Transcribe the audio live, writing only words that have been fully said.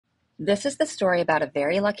This is the story about a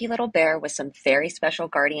very lucky little bear with some very special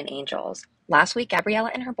guardian angels. Last week, Gabriella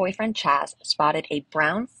and her boyfriend Chaz spotted a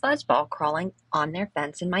brown fuzzball crawling on their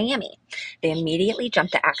fence in Miami. They immediately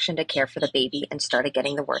jumped to action to care for the baby and started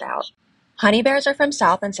getting the word out. Honey bears are from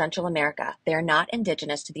South and Central America. They are not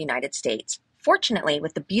indigenous to the United States. Fortunately,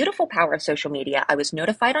 with the beautiful power of social media, I was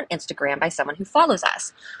notified on Instagram by someone who follows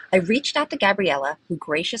us. I reached out to Gabriella, who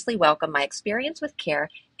graciously welcomed my experience with care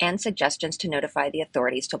and suggestions to notify the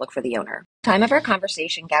authorities to look for the owner. At the time of our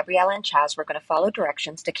conversation, Gabriella and Chaz were going to follow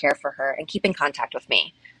directions to care for her and keep in contact with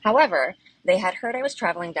me. However, they had heard I was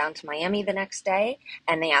traveling down to Miami the next day,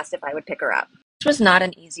 and they asked if I would pick her up. This was not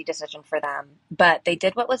an easy decision for them, but they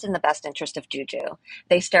did what was in the best interest of Juju.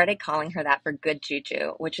 They started calling her that for good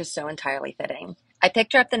Juju, which is so entirely fitting. I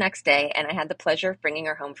picked her up the next day, and I had the pleasure of bringing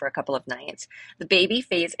her home for a couple of nights. The baby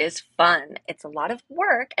phase is fun. It's a lot of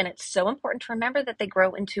work, and it's so important to remember that they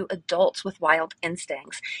grow into adults with wild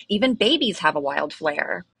instincts. Even babies have a wild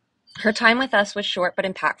flair. Her time with us was short but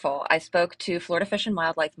impactful. I spoke to Florida Fish and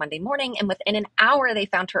Wildlife Monday morning, and within an hour, they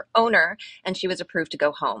found her owner, and she was approved to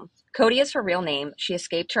go home. Cody is her real name. She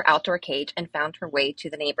escaped her outdoor cage and found her way to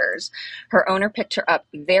the neighbors. Her owner picked her up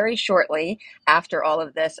very shortly after all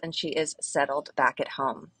of this, and she is settled back at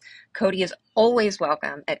home. Cody is always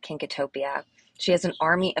welcome at Kinkatopia. She has an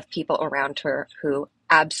army of people around her who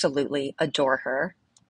absolutely adore her.